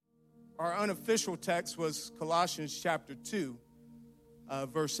Our unofficial text was Colossians chapter 2,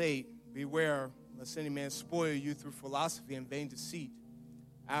 verse 8. Beware, lest any man spoil you through philosophy and vain deceit,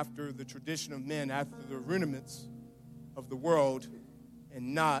 after the tradition of men, after the rudiments of the world,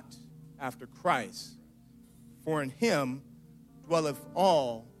 and not after Christ. For in him dwelleth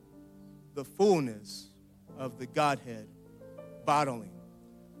all the fullness of the Godhead bodily.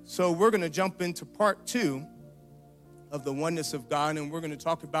 So we're going to jump into part 2 of the oneness of God, and we're going to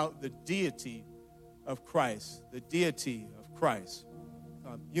talk about the deity of Christ, the deity of Christ.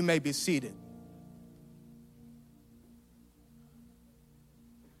 You may be seated.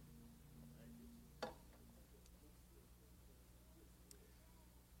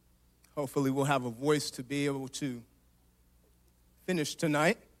 Hopefully we'll have a voice to be able to finish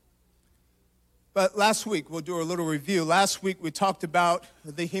tonight. But last week, we'll do a little review. Last week, we talked about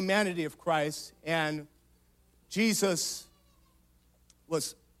the humanity of Christ, and Jesus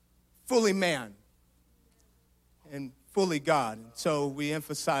was fully man and fully God. And so we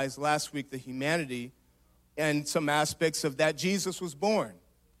emphasized last week the humanity and some aspects of that. Jesus was born.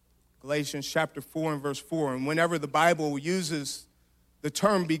 Galatians chapter 4 and verse 4. And whenever the Bible uses the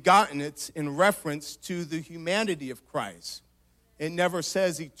term begotten, it's in reference to the humanity of Christ. It never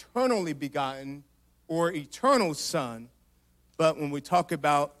says eternally begotten or eternal son, but when we talk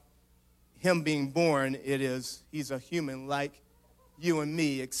about him being born, he's a human like you and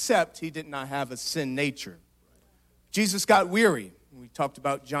me, except he did not have a sin nature. Jesus got weary. We talked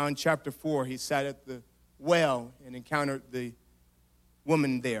about John chapter 4. He sat at the well and encountered the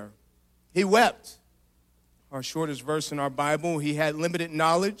woman there. He wept. Our shortest verse in our Bible. He had limited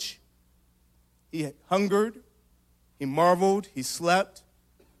knowledge. He hungered. He marveled. He slept.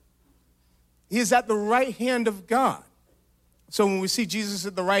 He is at the right hand of God. So when we see Jesus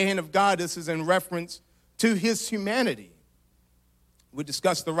at the right hand of God, this is in reference to his humanity. We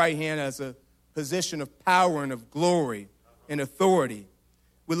discussed the right hand as a position of power and of glory and authority.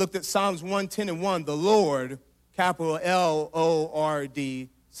 We looked at Psalms 110:1. The Lord, capital L-O-R-D,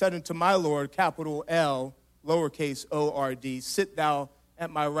 said unto my Lord, capital L, lowercase O-R-D, sit thou at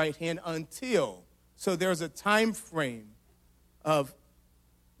my right hand until. So there's a time frame of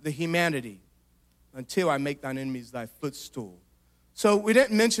the humanity. Until I make thine enemies thy footstool. So we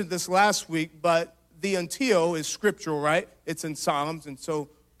didn't mention this last week, but the until is scriptural, right? It's in Psalms, and so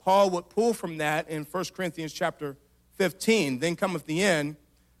Paul would pull from that in 1 Corinthians chapter 15. Then cometh the end,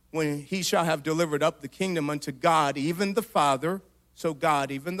 when he shall have delivered up the kingdom unto God, even the Father. So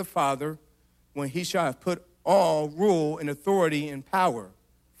God, even the Father, when he shall have put all rule and authority and power.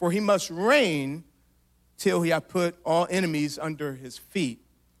 For he must reign till he hath put all enemies under his feet.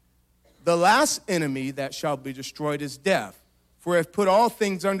 The last enemy that shall be destroyed is death. For he hath put all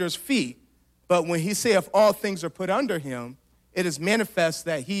things under his feet. But when he saith all things are put under him, it is manifest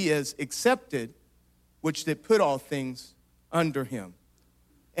that he is accepted, which did put all things under him.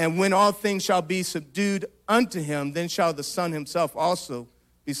 And when all things shall be subdued unto him, then shall the Son himself also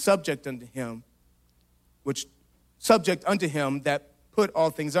be subject unto him, which subject unto him that put all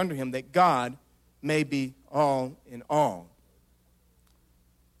things under him, that God may be all in all.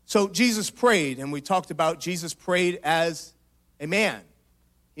 So Jesus prayed, and we talked about Jesus prayed as a man.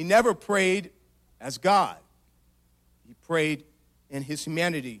 He never prayed as God. He prayed in his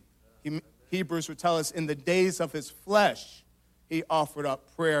humanity. Hebrews would tell us in the days of his flesh, he offered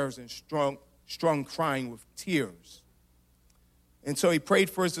up prayers and strong crying with tears. And so he prayed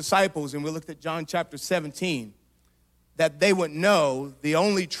for his disciples, and we looked at John chapter 17, that they would know the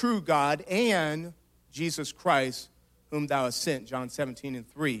only true God and Jesus Christ, whom thou hast sent, John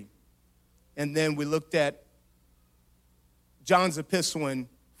 17:3. And then we looked at John's epistle in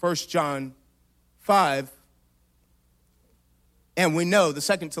 1 John 5. And we know, the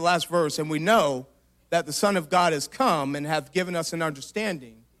second to last verse, and we know that the Son of God has come and hath given us an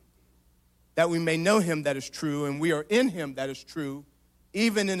understanding that we may know him that is true, and we are in him that is true,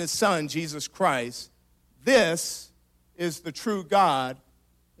 even in his Son, Jesus Christ. This is the true God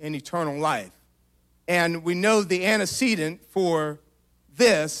and eternal life. And we know the antecedent for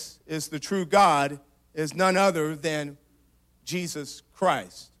this is the true God is none other than Jesus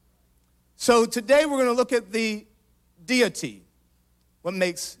Christ. So today we're going to look at the deity, what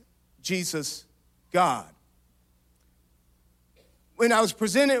makes Jesus God. When I was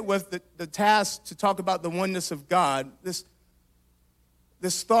presented with the task to talk about the oneness of God, this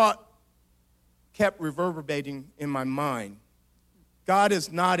thought kept reverberating in my mind. God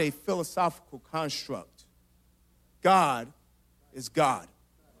is not a philosophical construct. God is God.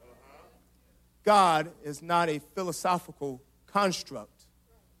 God is not a philosophical construct.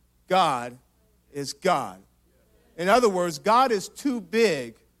 God is God. In other words, God is too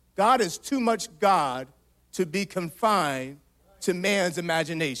big God is too much God to be confined to man's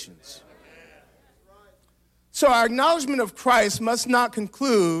imaginations. So our acknowledgement of Christ must not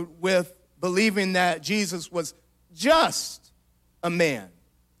conclude with believing that Jesus was just a man.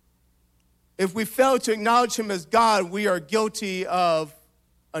 If we fail to acknowledge him as God, we are guilty of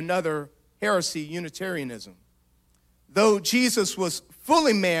another heresy, Unitarianism. Though Jesus was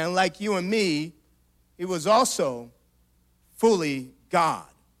fully man like you and me, he was also fully God.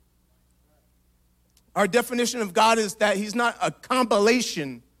 Our definition of God is that he's not a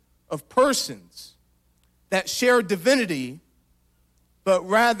compilation of persons that share divinity, but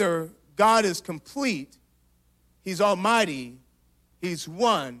rather God is complete, he's almighty, he's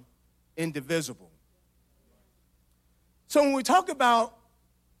one, indivisible. So when we talk about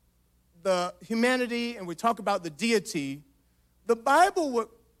the humanity and we talk about the deity, the Bible would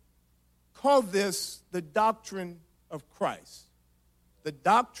call this the doctrine of Christ. The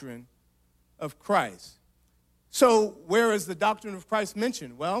doctrine of Christ. So where is the doctrine of Christ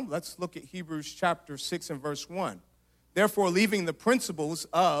mentioned? Well, let's look at Hebrews chapter 6 and verse 1. Therefore, leaving the principles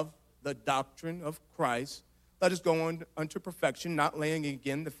of the doctrine of Christ, let us go on unto perfection, not laying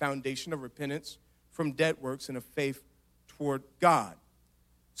again the foundation of repentance from dead works and of faith toward God.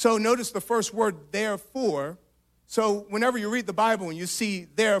 So notice the first word, therefore. So whenever you read the Bible and you see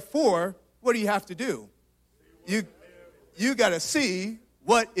therefore, what do you have to do? You got to see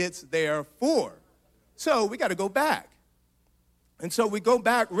what it's there for. So we got to go back. And so we go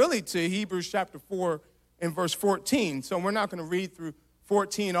back really to Hebrews chapter 4 and verse 14. So we're not going to read through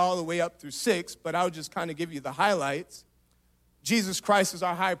 14 all the way up through 6, but I'll just kind of give you the highlights. Jesus Christ is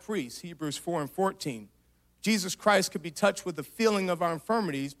our high priest, Hebrews 4 and 14. Jesus Christ could be touched with the feeling of our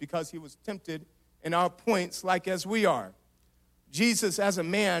infirmities because he was tempted in our points like as we are. Jesus as a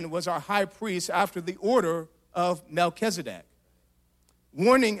man was our high priest after the order of Melchizedek,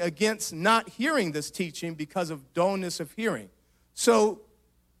 warning against not hearing this teaching because of dullness of hearing. So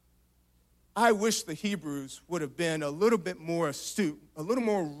I wish the Hebrews would have been a little bit more astute, a little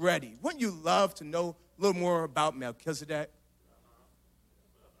more ready. Wouldn't you love to know a little more about Melchizedek?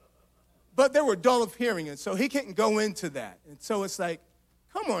 But they were dull of hearing, and so he couldn't go into that. And so it's like,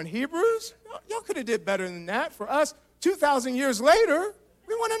 come on, Hebrews, y'all could have did better than that. For us, 2,000 years later,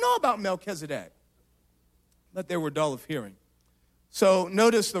 we want to know about Melchizedek. But they were dull of hearing. So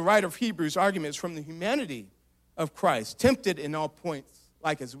notice the writer of Hebrews arguments from the humanity of Christ, tempted in all points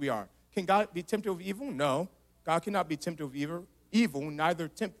like as we are. Can God be tempted with evil? No. God cannot be tempted with evil, neither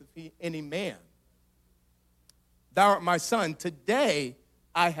tempteth he any man. Thou art my son, today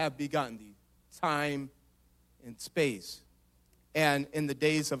I have begotten thee, time and space, and in the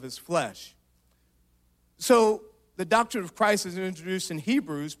days of his flesh. So the doctrine of Christ is introduced in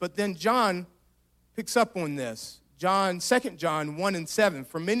Hebrews, but then John picks up on this. 2 John 1 and 7,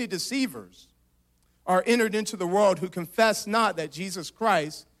 for many deceivers are entered into the world who confess not that Jesus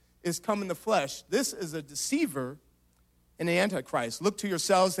Christ is come in the flesh. This is a deceiver and an antichrist. Look to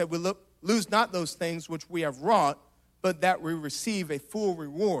yourselves that we lose not those things which we have wrought, but that we receive a full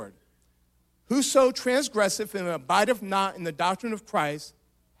reward. Whoso transgresseth and abideth not in the doctrine of Christ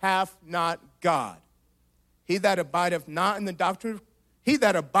hath not God. He that abideth in the doctrine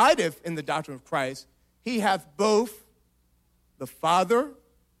of Christ, he hath both the Father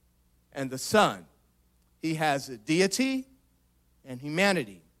and the Son. He has a deity and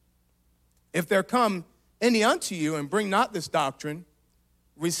humanity. If there come any unto you and bring not this doctrine,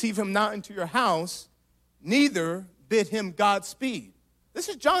 receive him not into your house, neither bid him Godspeed. This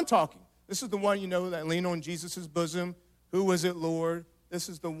is John talking. This is the one, that leaned on Jesus' bosom. Who was it, Lord? This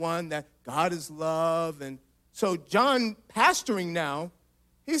is the one that God is love. And so John, pastoring now,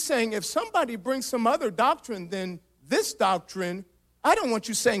 he's saying if somebody brings some other doctrine than this doctrine, I don't want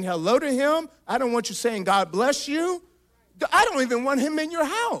you saying hello to him. I don't want you saying God bless you. I don't even want him in your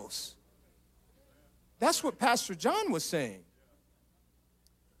house. That's what Pastor John was saying.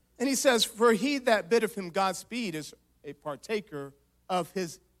 And he says, for he that biddeth him Godspeed is a partaker of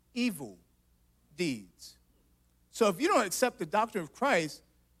his evil deeds. So if you don't accept the doctrine of Christ,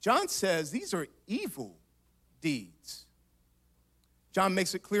 John says these are evil deeds. John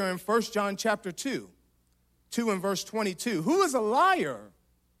makes it clear in 1 John chapter 2 and verse 22. Who is a liar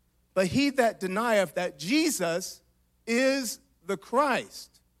but he that denieth that Jesus is the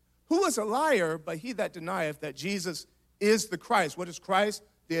Christ? Who is a liar but he that denieth that Jesus is the Christ? What is Christ?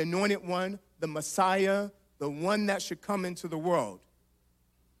 The anointed one, the Messiah, the one that should come into the world.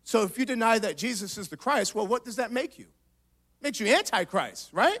 So if you deny that Jesus is the Christ, well, what does that make you? Makes you Antichrist,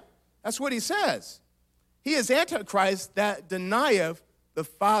 right? That's what he says. He is Antichrist that denieth the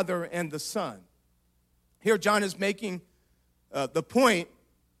Father and the Son. Here John is making the point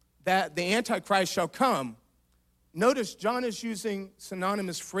that the Antichrist shall come, notice John is using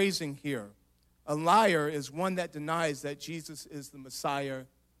synonymous phrasing here. A liar is one that denies that Jesus is the Messiah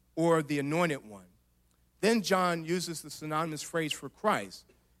or the anointed one. Then John uses the synonymous phrase for Christ.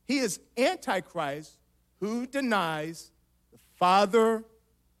 He is Antichrist who denies the Father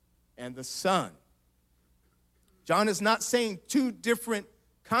and the Son. John is not saying two different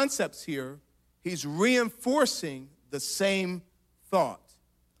concepts here. He's reinforcing the same thought.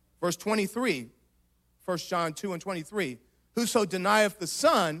 Verse 23, 1 John 2 and 23, whoso denieth the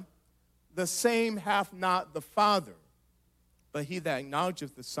Son, the same hath not the Father, but he that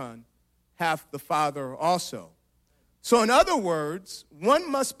acknowledgeth the Son hath the Father also. So in other words, one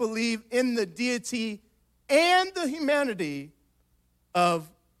must believe in the deity and the humanity of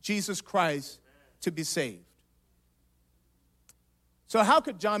Jesus Christ to be saved. So how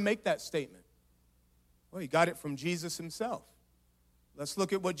could John make that statement? Well, he got it from Jesus himself. Let's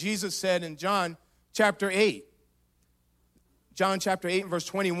look at what Jesus said in John chapter 8. John chapter 8 and verse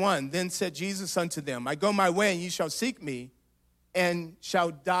 21. Then said Jesus unto them, I go my way, and ye shall seek me, and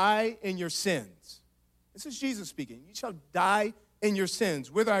shall die in your sins. This is Jesus speaking. You shall die in your sins.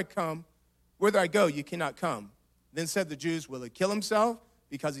 Whither I go, you cannot come. Then said the Jews, will he kill himself?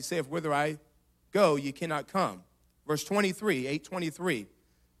 Because he saith, whither I go, ye cannot come. Verse 23, 8:23.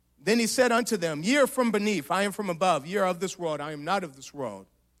 Then he said unto them, ye are from beneath, I am from above. Ye are of this world, I am not of this world.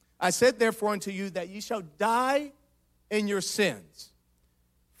 I said therefore unto you that ye shall die in your sins.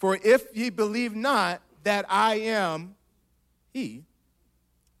 For if ye believe not that I am he,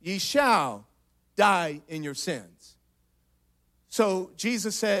 ye shall die in your sins. So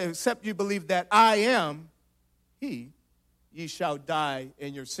Jesus said, except you believe that I am he, ye shall die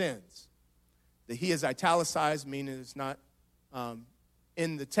in your sins. The he is italicized, meaning it's not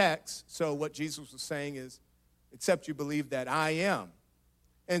in the text. So what Jesus was saying is, except you believe that I am.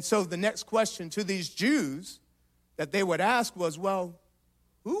 And so the next question to these Jews that they would ask was, well,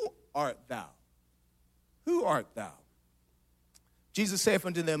 who art thou? Who art thou? Jesus saith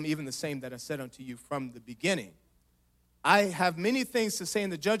unto them, even the same that I said unto you from the beginning. I have many things to say in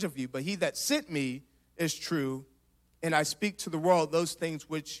the judge of you, but he that sent me is true, and I speak to the world those things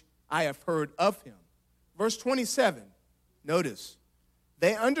which I have heard of him. Verse 27, notice,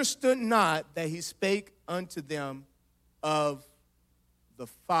 they understood not that he spake unto them of the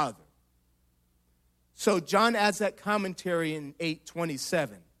Father. So John adds that commentary in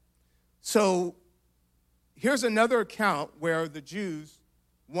 8:27. So here's another account where the Jews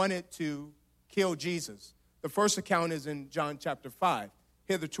wanted to kill Jesus. The first account is in John chapter 5.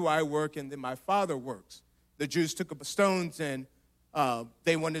 Hitherto I work, and then my Father works. The Jews took up stones, and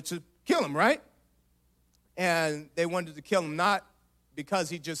they wanted to kill him, right? And they wanted to kill him not because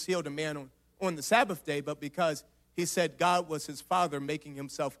he just healed a man on the Sabbath day, but because he said God was his Father, making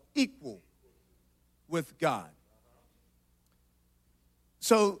himself equal with God.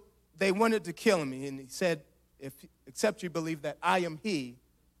 So they wanted to kill him, and he said, except you believe that I am he,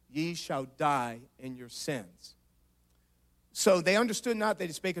 ye shall die in your sins. So they understood not that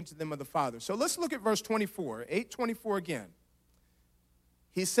he spake unto them of the Father. So let's look at verse 24, 8:24 again.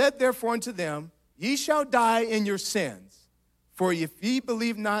 He said therefore unto them, ye shall die in your sins. For if ye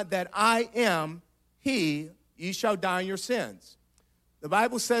believe not that I am he, ye shall die in your sins. The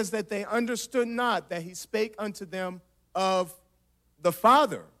Bible says that they understood not that he spake unto them of the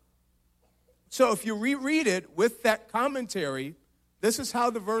Father. So if you reread it with that commentary, this is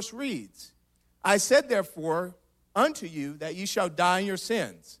how the verse reads. I said therefore unto you that ye shall die in your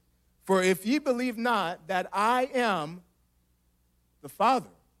sins. For if ye believe not that I am the Father,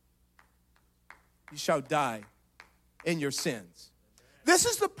 ye shall die in your sins. This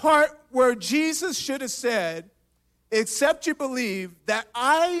is the part where Jesus should have said, except you believe that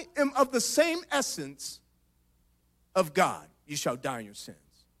I am of the same essence of God, you shall die in your sins.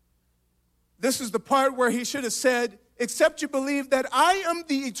 This is the part where he should have said, except you believe that I am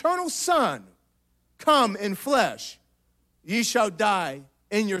the eternal Son, come in flesh, ye shall die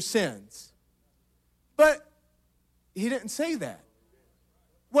in your sins. But he didn't say that.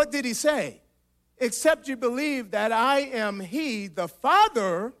 What did he say? Except you believe that I am he, the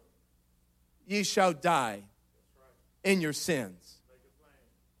Father, ye shall die in your sins.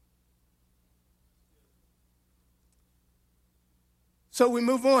 So we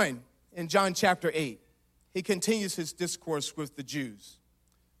move on in John chapter 8. He continues his discourse with the Jews.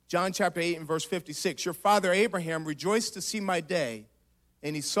 John chapter 8 and verse 56. Your father Abraham rejoiced to see my day,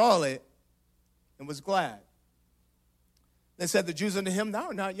 and he saw it and was glad. Then said the Jews unto him, thou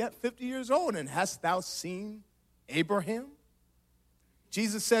art not yet 50 years old, and hast thou seen Abraham?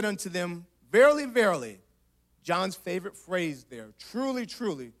 Jesus said unto them, verily, verily, John's favorite phrase there, truly,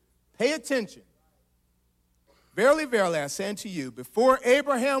 truly, Pay attention. Verily, verily, I say unto you, before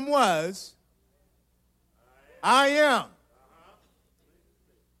Abraham was, I am.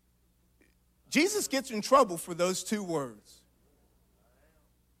 Jesus gets in trouble for those two words.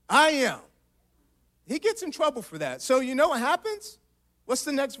 I am. He gets in trouble for that. So you know what happens? What's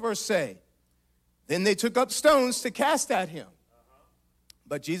the next verse say? Then they took up stones to cast at him.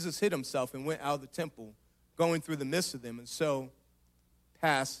 But Jesus hid himself and went out of the temple, going through the midst of them, and so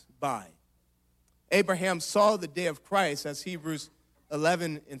passed by. Abraham saw the day of Christ, as Hebrews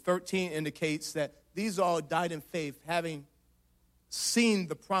 11 and 13 indicates, that these all died in faith, having seen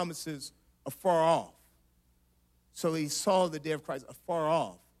the promises afar off. So he saw the day of Christ afar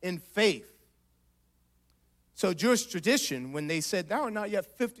off, in faith. So Jewish tradition, when they said, thou art not yet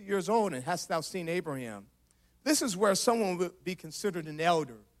 50 years old, and hast thou seen Abraham? This is where someone would be considered an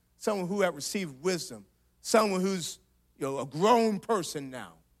elder, someone who had received wisdom, someone who's a grown person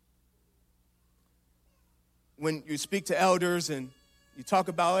now. When you speak to elders and you talk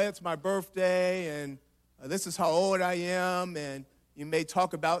about, hey, it's my birthday, and this is how old I am, and you may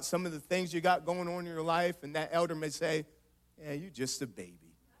talk about some of the things you got going on in your life, and that elder may say, yeah, you just a baby.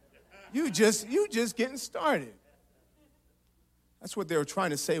 You just getting started. That's what they were trying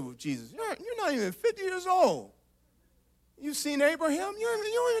to say with Jesus. You're not even 50 years old. You've seen Abraham? You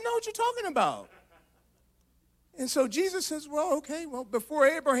don't even know what you're talking about. And so Jesus says, well, okay, before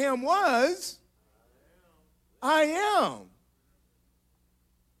Abraham was, I am.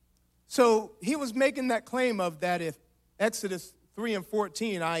 So he was making that claim of that if Exodus 3 and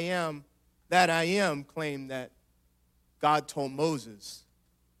 14, I am that I am, claim that God told Moses.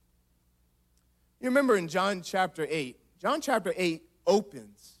 You remember in John chapter 8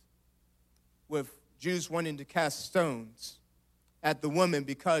 opens with Jews wanting to cast stones at the woman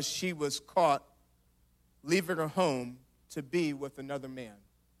because she was caught leaving her home to be with another man.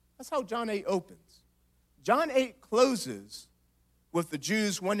 That's how John 8 opens. John 8 closes with the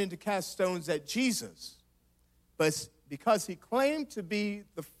Jews wanting to cast stones at Jesus, but because he claimed to be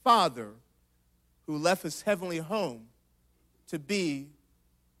the Father who left his heavenly home to be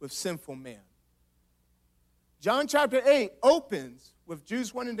with sinful man. John chapter 8 opens with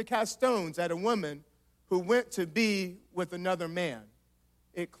Jews wanting to cast stones at a woman who went to be with another man.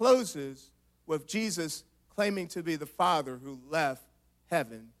 It closes with Jesus claiming to be the Father who left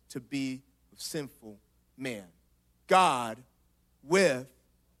heaven to be with sinful man. God with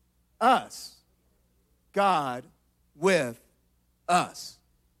us. God with us.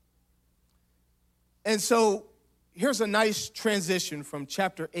 And so here's a nice transition from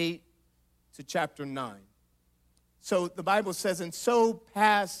chapter 8 to chapter 9. So the Bible says, and so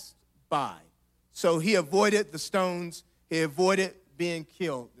passed by. So he avoided the stones. He avoided being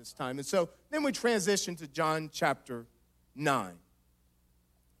killed this time. And so then we transition to John chapter 9.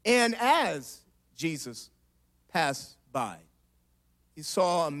 And as Jesus passed by, he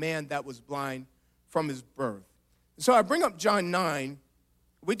saw a man that was blind from his birth. So I bring up John 9.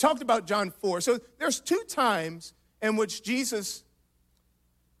 We talked about John 4. So there's two times in which Jesus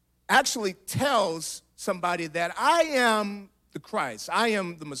actually tells somebody that I am the Christ, I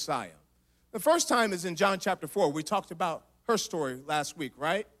am the Messiah. The first time is in John chapter 4. We talked about her story last week,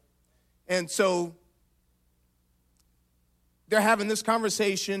 right? And so they're having this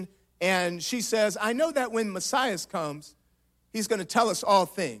conversation, and she says, I know that when Messiah comes, he's going to tell us all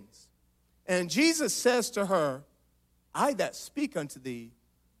things. And Jesus says to her, I that speak unto thee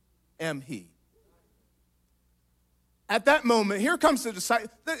am he. At that moment, here comes the disciple.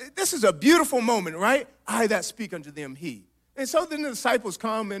 This is a beautiful moment, right? I that speak unto them, he. And so then the disciples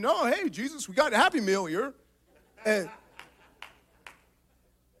come and, oh, hey, Jesus, we got a Happy Meal here. And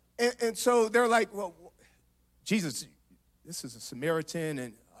so they're like, well, Jesus, this is a Samaritan,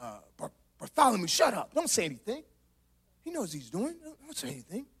 and Bartholomew, shut up. Don't say anything. He knows he's doing. Don't say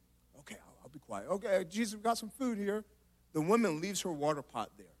anything. Okay, I'll be quiet. Okay, Jesus, we got some food here. The woman leaves her water pot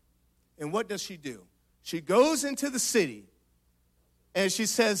there. And what does she do? She goes into the city, and she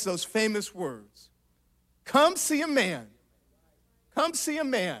says those famous words, come see a man,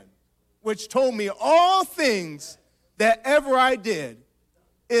 which told me all things that ever I did.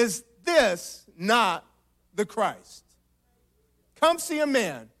 Is this not the Christ? Come see a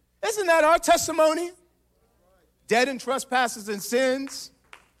man. Isn't that our testimony? Dead in trespasses and sins,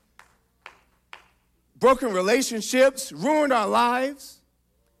 broken relationships, ruined our lives.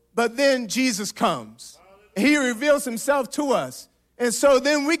 But then Jesus comes. He reveals himself to us. And so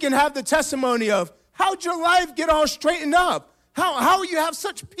then we can have the testimony of, how'd your life get all straightened up? How you have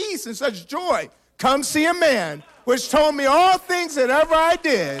such peace and such joy? Come see a man which told me all things that ever I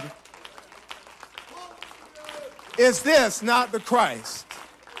did. Is this not the Christ?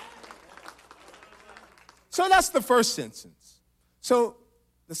 So that's the first instance. So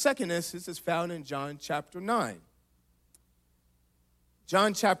the second instance is found in John chapter 9.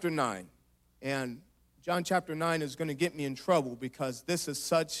 John chapter 9. And John chapter 9 is going to get me in trouble because this is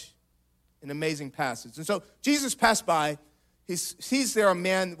such an amazing passage. And so Jesus passed by. He sees there a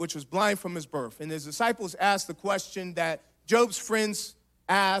man which was blind from his birth. And his disciples asked the question that Job's friends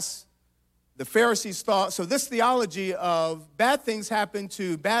asked, the Pharisees thought. So this theology of bad things happen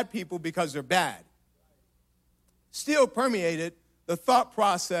to bad people because they're bad still permeated the thought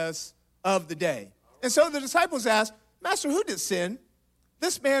process of the day. And so the disciples asked, Master, who did sin,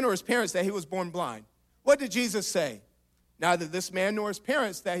 this man or his parents, that he was born blind? What did Jesus say? Neither this man nor his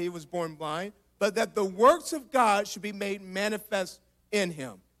parents that he was born blind, but that the works of God should be made manifest in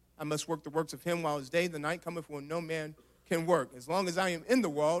him. I must work the works of him while his day, the night cometh when no man can work. As long as I am in the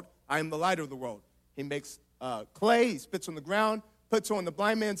world, I am the light of the world. He makes clay, he spits on the ground, puts on the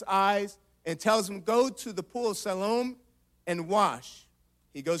blind man's eyes, and tells him, go to the pool of Siloam and wash.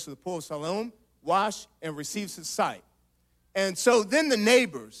 He goes to the pool of Siloam, wash, and receives his sight. And so then the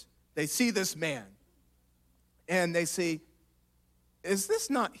neighbors, they see this man, and they see, is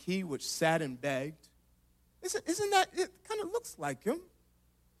this not he which sat and begged? Isn't that, it kind of looks like him.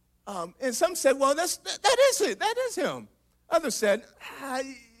 And some said, well, that is it, that is him. Others said,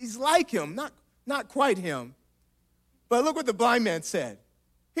 he's like him, not quite him. But look what the blind man said.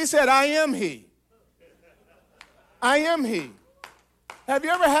 He said, I am he. I am he. Have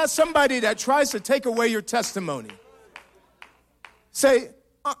you ever had somebody that tries to take away your testimony? Say,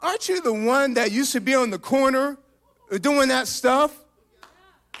 aren't you the one that used to be on the corner doing that stuff?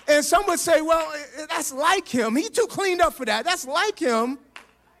 And some would say, well, that's like him. He's too cleaned up for that. That's like him.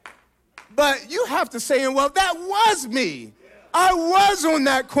 But you have to say, well, that was me. I was on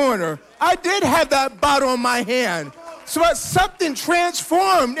that corner. I did have that bottle in my hand. So something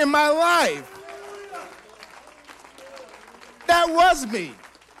transformed in my life. That was me.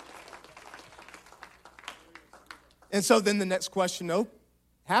 And so then the next question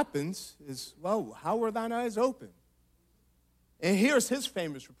happens is, well, how were thine eyes open? And here's his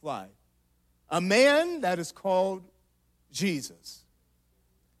famous reply. A man that is called Jesus.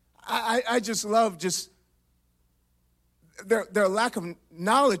 I just love their lack of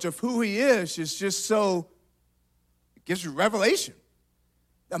knowledge of who he is just so, it gives you revelation.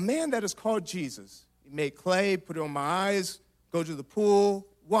 A man that is called Jesus. He made clay, put it on my eyes, go to the pool,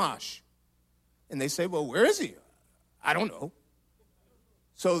 wash. And they say, well, where is he? I don't know.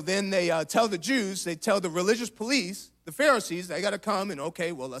 So then they tell the Jews, they tell the religious police, the Pharisees, they got to come and,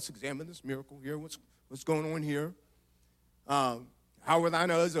 okay, well, let's examine this miracle here. What's going on here? How were thine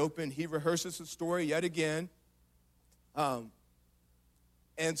eyes open? He rehearses the story yet again. And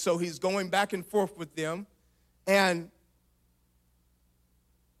so he's going back and forth with them. And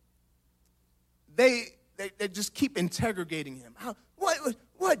they just keep interrogating him.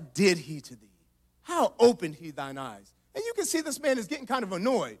 What did he to thee? How opened he thine eyes? And you can see this man is getting kind of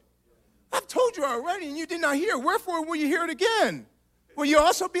annoyed. I've told you already, and you did not hear. Wherefore will you hear it again? Will you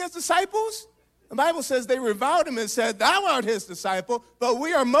also be his disciples? The Bible says they reviled him and said, thou art his disciple, but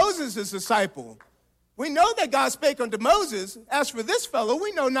we are Moses' disciple. We know that God spake unto Moses. As for this fellow,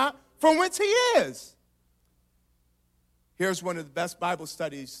 we know not from whence he is. Here's one of the best Bible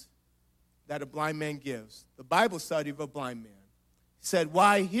studies that a blind man gives. The Bible study of a blind man. He said,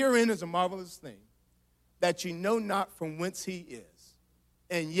 why, herein is a marvelous thing, that ye know not from whence he is,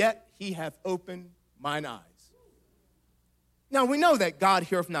 and yet he hath opened mine eyes. Now we know that God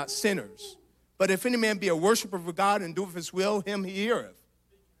heareth not sinners, but if any man be a worshiper of God and doeth his will, him he heareth.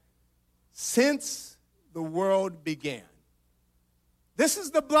 Since the world began. This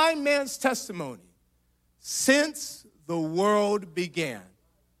is the blind man's testimony. Since the world began,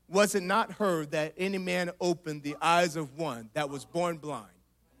 was it not heard that any man opened the eyes of one that was born blind?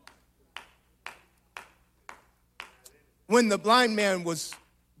 When the blind man was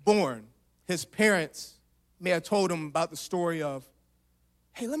born, his parents may have told him about the story of,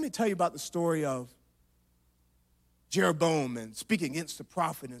 hey, let me tell you about the story of Jeroboam and speaking against the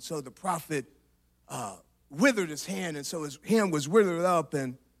prophet. And so the prophet withered his hand, and so his hand was withered up,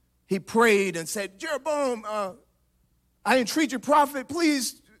 and he prayed and said, Jeroboam, I entreat you, prophet,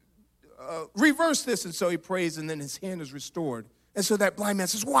 please reverse this. And so he prays, and then his hand is restored. And so that blind man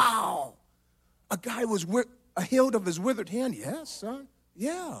says, wow, a guy was healed of his withered hand. Yes, son,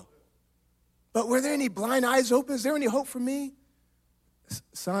 yeah. But were there any blind eyes open? Is there any hope for me?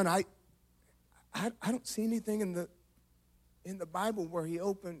 Son, I don't see anything in the Bible where he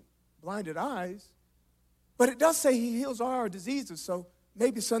opened blinded eyes. But it does say he heals all our diseases, so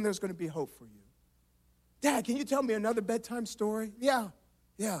maybe, son, there's going to be hope for you. Dad, can you tell me another bedtime story? Yeah.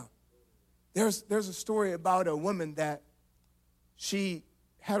 There's a story about a woman that she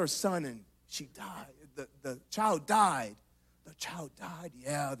had her son and she died. The child died. The child died.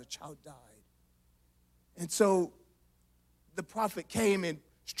 Yeah, the child died. And so the prophet came and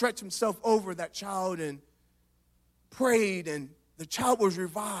stretched himself over that child and prayed, and the child was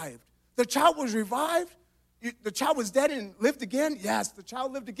revived. The child was revived? The child was dead and lived again? Yes, the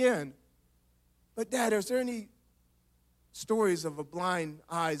child lived again. But Dad, is there any stories of a blind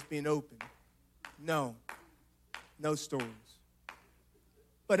eyes being opened? No. No stories.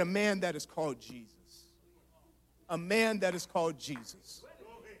 But a man that is called Jesus. A man that is called Jesus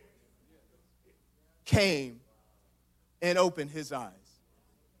came and opened his eyes.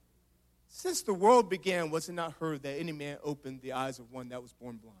 Since the world began, was it not heard that any man opened the eyes of one that was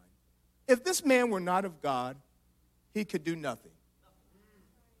born blind? If this man were not of God, he could do nothing.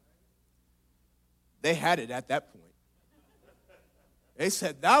 They had it at that point. They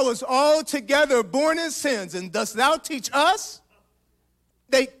said, thou was altogether born in sins, and dost thou teach us?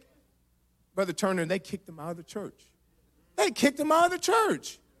 Brother Turner, they kicked him out of the church. They kicked him out of the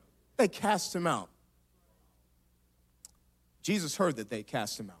church. They cast him out. Jesus heard that they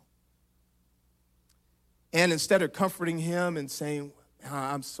cast him out. And instead of comforting him and saying,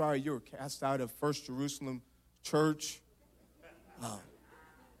 I'm sorry you were cast out of First Jerusalem Church,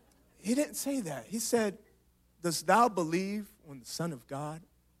 he didn't say that. He said, dost thou believe on the Son of God?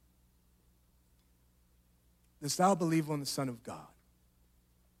 Dost thou believe on the Son of God?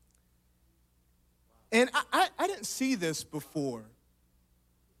 And I didn't see this before.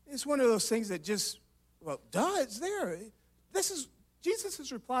 It's one of those things that just, it's there.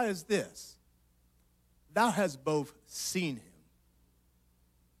 Jesus' reply is this: thou hast both seen him.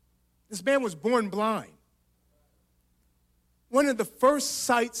 This man was born blind. One of the first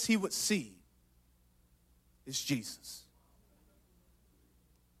sights he would see is Jesus.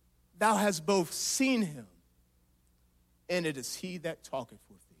 Thou hast both seen him, and it is he that talketh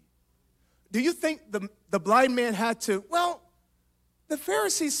with thee. Do you think the blind man had to, the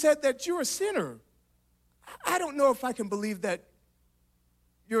Pharisees said that you're a sinner. I don't know if I can believe that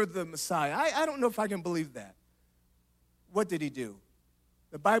you're the Messiah. I don't know if I can believe that. What did he do?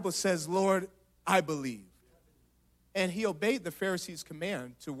 The Bible says, Lord, I believe. And he obeyed the Pharisees'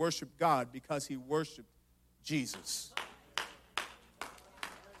 command to worship God because he worshiped Jesus.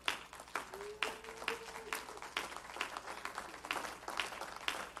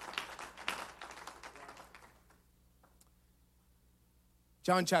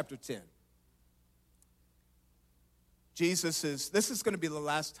 John chapter 10. This is going to be the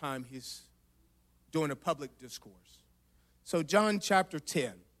last time he's doing a public discourse. So John chapter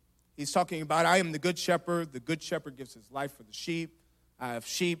 10, he's talking about, I am the good shepherd. The good shepherd gives his life for the sheep. I have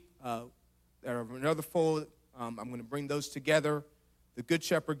sheep that are of another fold. I'm going to bring those together. The good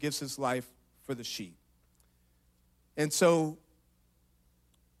shepherd gives his life for the sheep. And so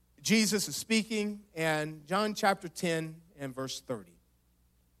Jesus is speaking, and John chapter 10 and verse 30.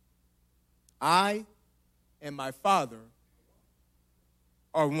 I and my Father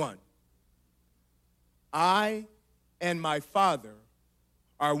are one. I and my Father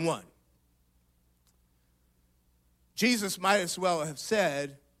are one. Jesus might as well have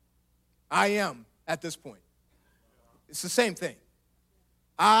said, I am at this point. It's the same thing.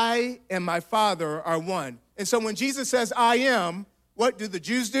 I and my Father are one. And so when Jesus says, I am, what do the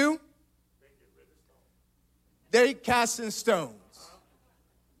Jews do? They cast in stones.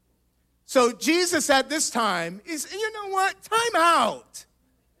 So Jesus at this time is, you know what? Time out.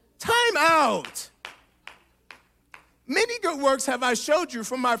 Time out. Many good works have I showed you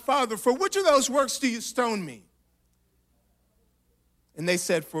from my Father. For which of those works do you stone me? And they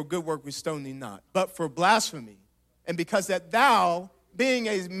said, for a good work we stone thee not, but for blasphemy. And because that thou, being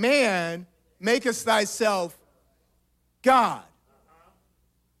a man, makest thyself God.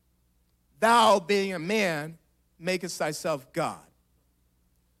 Thou, being a man, makest thyself God.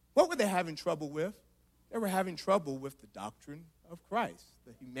 What were they having trouble with? They were having trouble with the doctrine of Christ,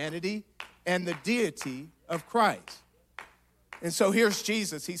 the humanity and the deity of Christ. And so here's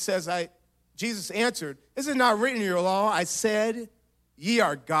Jesus. He says, Jesus answered, is it not written in your law, I said, ye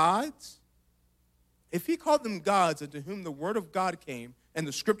are gods? If he called them gods, unto whom the word of God came, and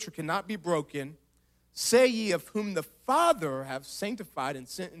the scripture cannot be broken, say ye, of whom the Father hath sanctified and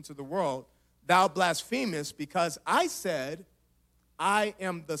sent into the world, thou blasphemest, because I said, I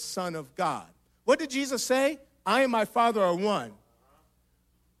am the Son of God. What did Jesus say? I and my Father are one.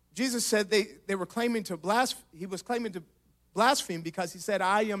 Jesus said they were claiming to blaspheme. He was claiming to blaspheme because he said,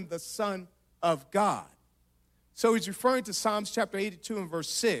 I am the Son of God. So he's referring to Psalms chapter 82 and verse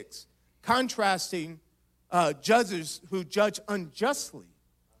 6, contrasting judges who judge unjustly.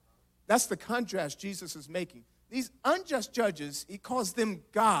 That's the contrast Jesus is making. These unjust judges, he calls them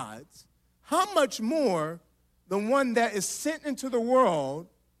gods. How much more the one that is sent into the world,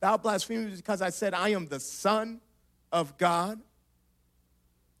 thou blasphemest because I said I am the Son of God?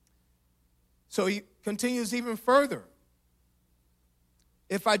 So he continues even further.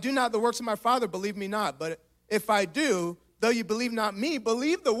 If I do not the works of my Father, believe me not. But if I do, though you believe not me,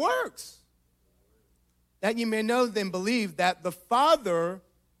 believe the works. That you may know, then believe that the Father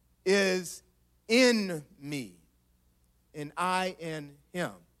is in me, and I in him.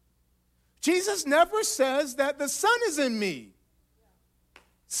 Jesus never says that the Son is in me.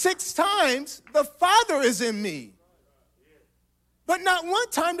 6 times, the Father is in me. But not one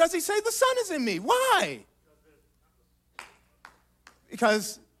time does he say the Son is in me. Why?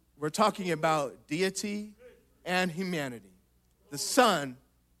 Because we're talking about deity and humanity. The Son,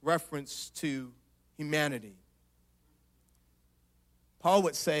 reference to humanity. Paul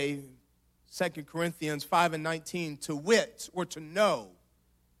would say, 2 Corinthians 5:19, to wit, or to know,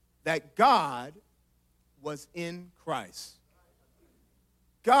 that God was in Christ.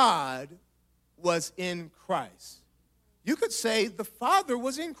 God was in Christ. You could say the Father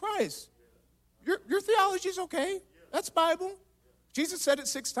was in Christ. Your theology is okay. That's Bible. Jesus said it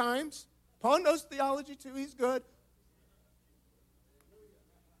 6 times. Paul knows theology too. He's good.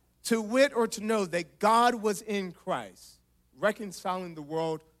 To wit or to know that God was in Christ, reconciling the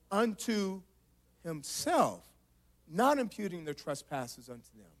world unto himself, not imputing their trespasses unto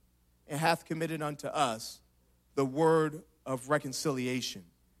them, and hath committed unto us the word of reconciliation.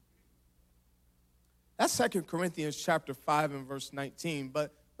 That's 2 Corinthians chapter 5 and verse 19.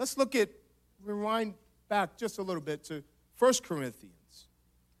 But let's rewind back just a little bit to 1 Corinthians.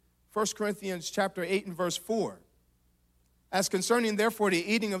 1 Corinthians chapter 8 and verse 4. As concerning, therefore, the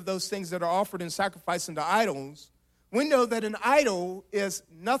eating of those things that are offered in sacrifice unto idols, we know that an idol is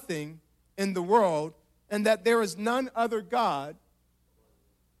nothing in the world, and that there is none other God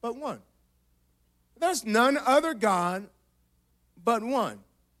but one. There's none other God but one.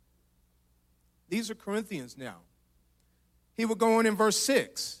 These are Corinthians now. He will go on in verse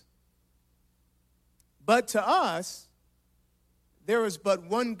 6. But to us, there is but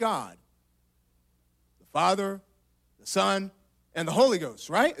one God, the Father, the Son, and the Holy Ghost,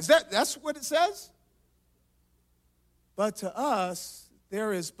 right? That's what it says? But to us,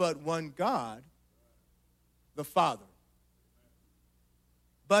 there is but one God, the Father.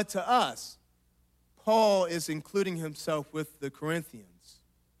 But to us, Paul is including himself with the Corinthians.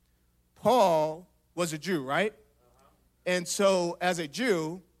 Paul was a Jew, right? And so as a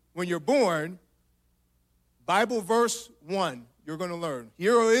Jew, when you're born, Bible verse 1, you're going to learn,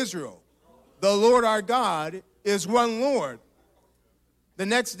 Hear, O Israel, the Lord our God is one Lord. The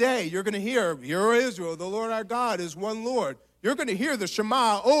next day, you're going to hear, Hear, O Israel, the Lord our God is one Lord. You're going to hear the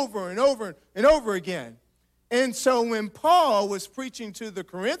Shema over and over and over again. And so when Paul was preaching to the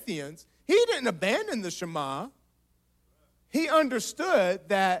Corinthians, he didn't abandon the Shema. He understood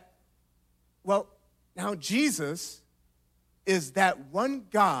that, well, now Jesus is that one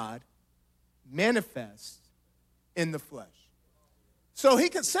God manifest in the flesh. So he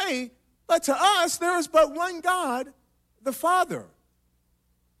could say, but to us, there is but one God, the Father.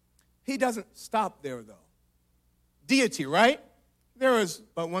 He doesn't stop there, though. Deity, right? There is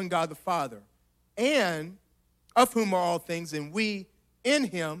but one God, the Father, and of whom are all things, and we in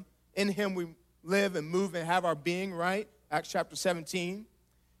him we live and move and have our being, right? Acts chapter 17.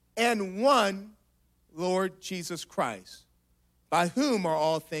 And one Lord Jesus Christ, by whom are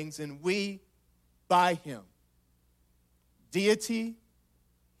all things, and we by him. Deity,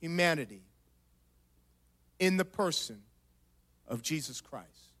 humanity, in the person of Jesus Christ.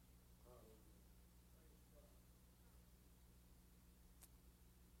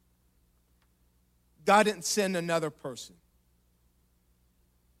 God didn't send another person.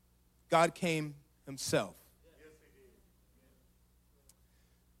 God came himself.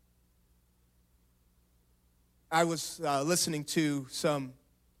 I was listening to some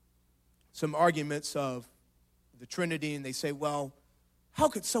arguments of the Trinity, and they say, well, how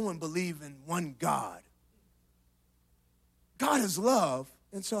could someone believe in one God? God is love,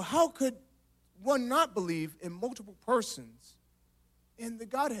 and so how could one not believe in multiple persons in the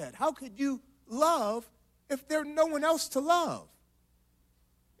Godhead? How could you love if there's no one else to love?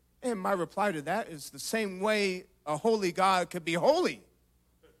 And my reply to that is the same way a holy God could be holy.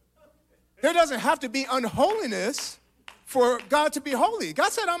 There doesn't have to be unholiness for God to be holy.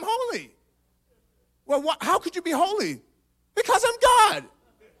 God said, I'm holy. Well, how could you be holy? Because I'm God.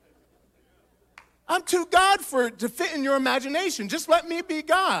 I'm too God to fit in your imagination. Just let me be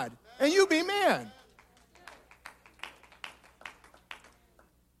God, and you be man.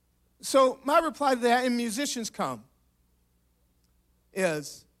 So my reply to that, and musicians come,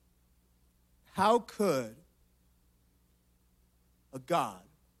 is how could a God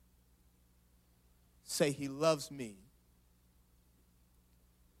say he loves me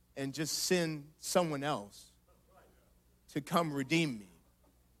and just send someone else to come redeem me?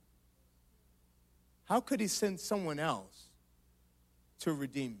 How could he send someone else to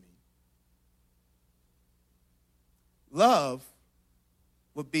redeem me? Love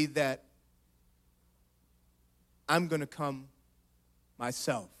would be that I'm going to come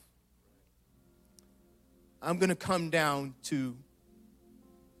myself. I'm going to come down to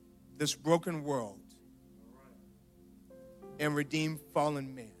this broken world and redeem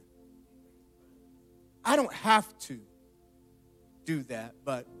fallen man. I don't have to do that,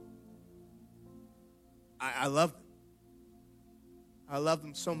 but I love them. I love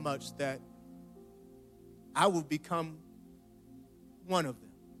them so much that I will become one of them.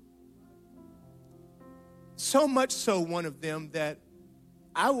 So much so one of them that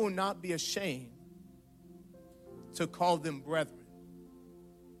I will not be ashamed to call them brethren.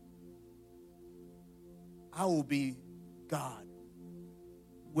 I will be God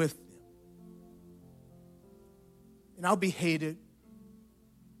with them. And I'll be hated.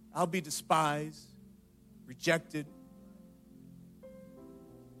 I'll be despised, rejected.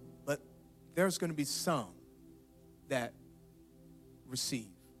 But there's going to be some that receive.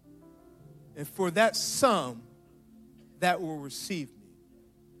 And for that some that will receive me,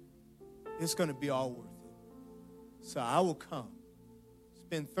 it's going to be all worth it. So I will come,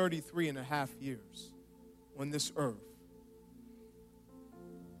 spend 33 and a half years on this earth,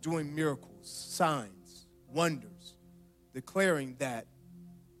 doing miracles, signs, wonders, declaring that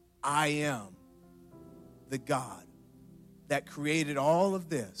I am the God that created all of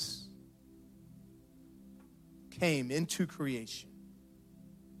this, came into creation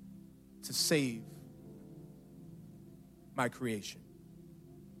to save my creation.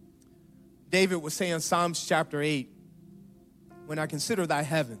 David was saying in Psalms chapter 8, when I consider thy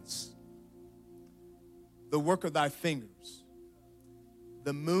heavens, the work of thy fingers,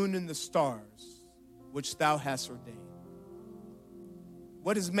 the moon and the stars, which thou hast ordained.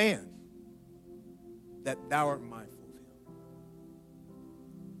 What is man that thou art mindful of him?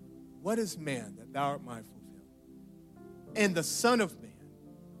 What is man that thou art mindful of him? And the Son of Man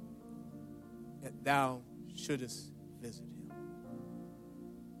that thou shouldest visit him.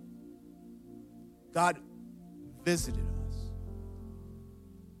 God visited us.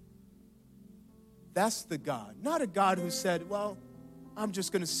 That's the God. Not a God who said, well, I'm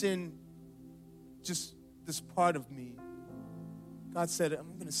just going to send just this part of me. God said,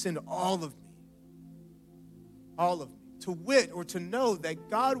 I'm going to send all of me. All of me. To wit or to know that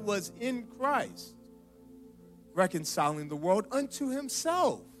God was in Christ, reconciling the world unto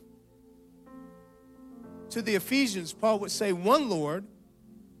himself. To the Ephesians, Paul would say, one Lord,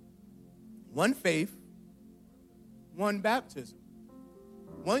 one faith, one baptism,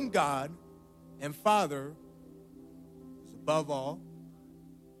 one God and Father is above all,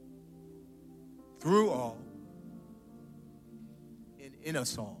 through all, and in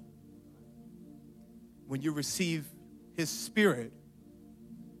us all. When you receive his Spirit,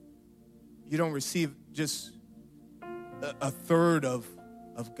 you don't receive just a third of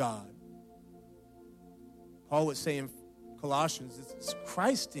God. Paul would say in Colossians, it's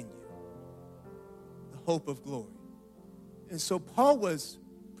Christ in you, the hope of glory. And so Paul was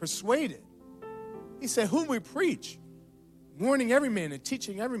persuaded. He said, whom we preach, warning every man and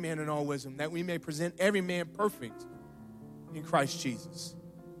teaching every man in all wisdom, that we may present every man perfect in Christ Jesus.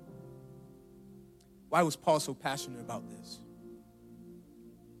 Why was Paul so passionate about this?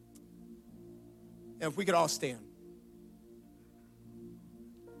 And if we could all stand.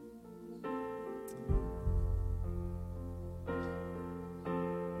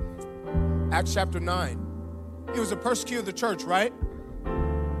 Acts chapter 9. He was a persecutor of the church, right?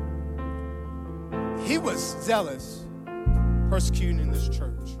 He was zealous persecuting this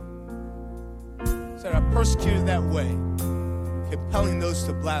church. He said, I persecuted that way, compelling those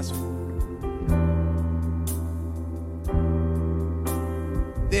to blaspheme.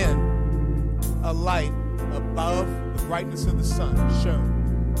 Then a light above the brightness of the sun shone.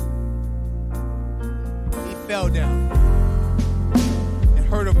 He fell down and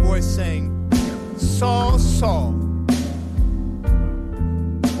heard a voice saying, Saul, Saul,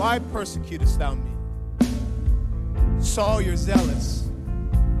 why persecutest thou me? Saul, you're zealous.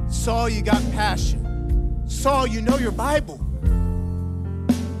 Saul, you got passion. Saul, you know your Bible.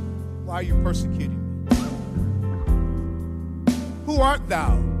 Why are you persecuting me? Who art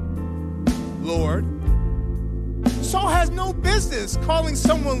thou, Lord? Saul has no business calling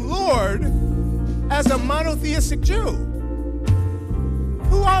someone Lord as a monotheistic Jew.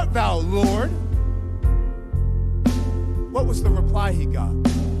 Who art thou, Lord? What was the reply he got?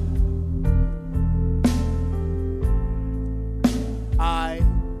 I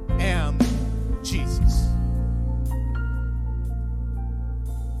am Jesus.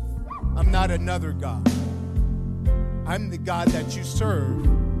 I'm not another God. I'm the God that you serve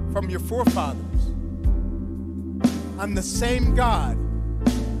from your forefathers. I'm the same God.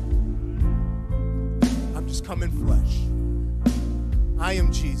 I'm just come in flesh. I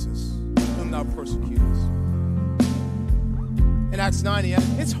am Jesus, whom thou persecutest. In Acts 9,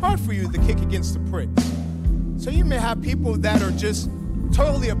 it's hard for you to kick against the pricks. So you may have people that are just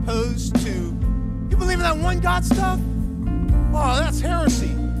totally opposed to, you believe in that one God stuff? Oh, that's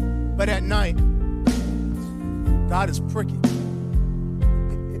heresy. But at night, God is pricky.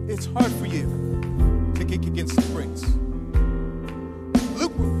 It's hard for you to kick against the pricks.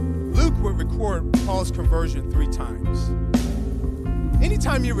 Luke would record Paul's conversion 3 times.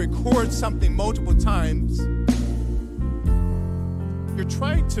 Anytime you record something multiple times, you're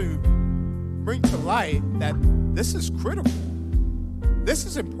trying to bring to light that this is critical. This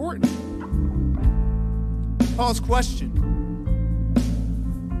is important. Paul's question,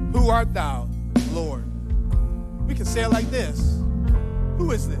 who art thou, Lord? We can say it like this.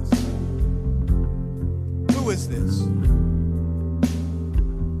 Who is this? Who is this?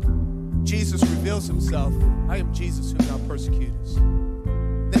 Jesus reveals himself. I am Jesus whom thou persecutest.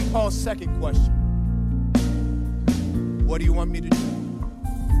 Then Paul's second question. What do you want me to do?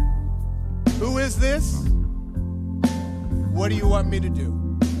 Who is this? What do you want me to do?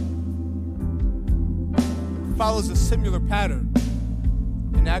 Follows a similar pattern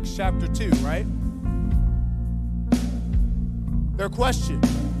in Acts chapter 2, right? Their question,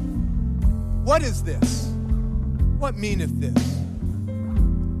 what is this? What meaneth this?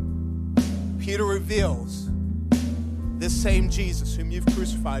 Peter reveals this same Jesus whom you've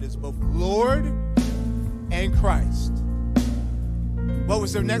crucified is both Lord and Christ. What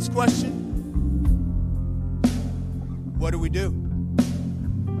was their next question? What do we do?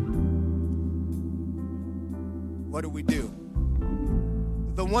 What do we do?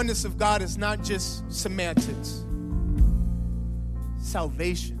 The oneness of God is not just semantics.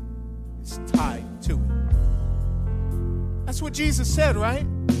 Salvation is tied to it. That's what Jesus said, right?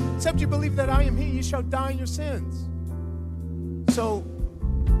 Except you believe that I am He, you shall die in your sins. So,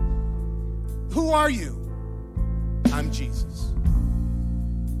 who are you? I'm Jesus.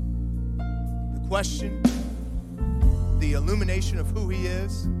 The question, the illumination of who He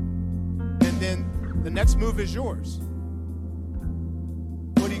is, and then the next move is yours.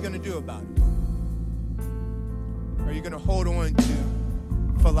 What are you going to do about it? Are you going to hold on to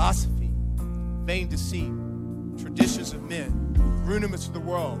philosophy, vain deceit, traditions of men, rudiments of the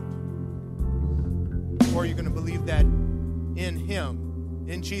world? Or are you going to believe that in Him,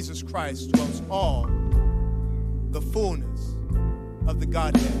 in Jesus Christ, dwells all the fullness of the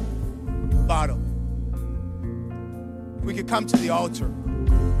Godhead bodily? We could come to the altar.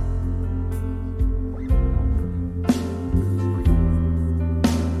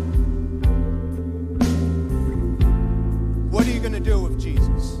 What are you going to do with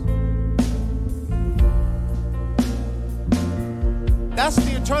Jesus? That's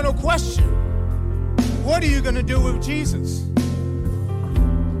the eternal question. What are you going to do with Jesus?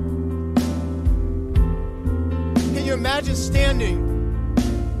 Can you imagine standing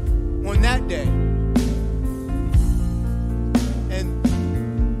on that day and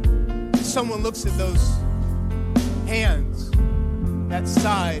someone looks at those hands, that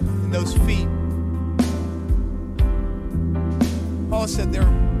side, and those feet? Paul said they'll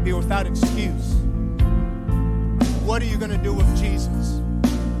be without excuse. What are you going to do with Jesus?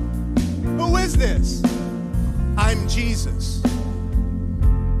 Who is this? I'm Jesus.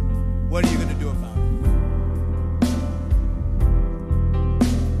 What are you going to do about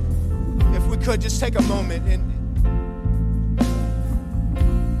it? If we could just take a moment, and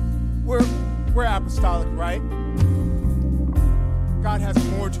we're apostolic, right? God has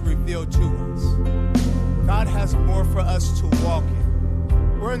more to reveal to us. God has more for us to walk in.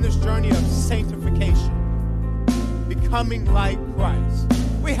 We're in this journey of sanctification, becoming like Christ.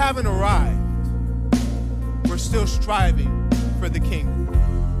 We haven't arrived. We're still striving for the kingdom.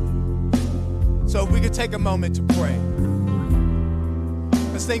 So if we could take a moment to pray.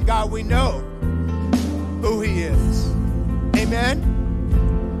 Let's thank God we know who He is. Amen.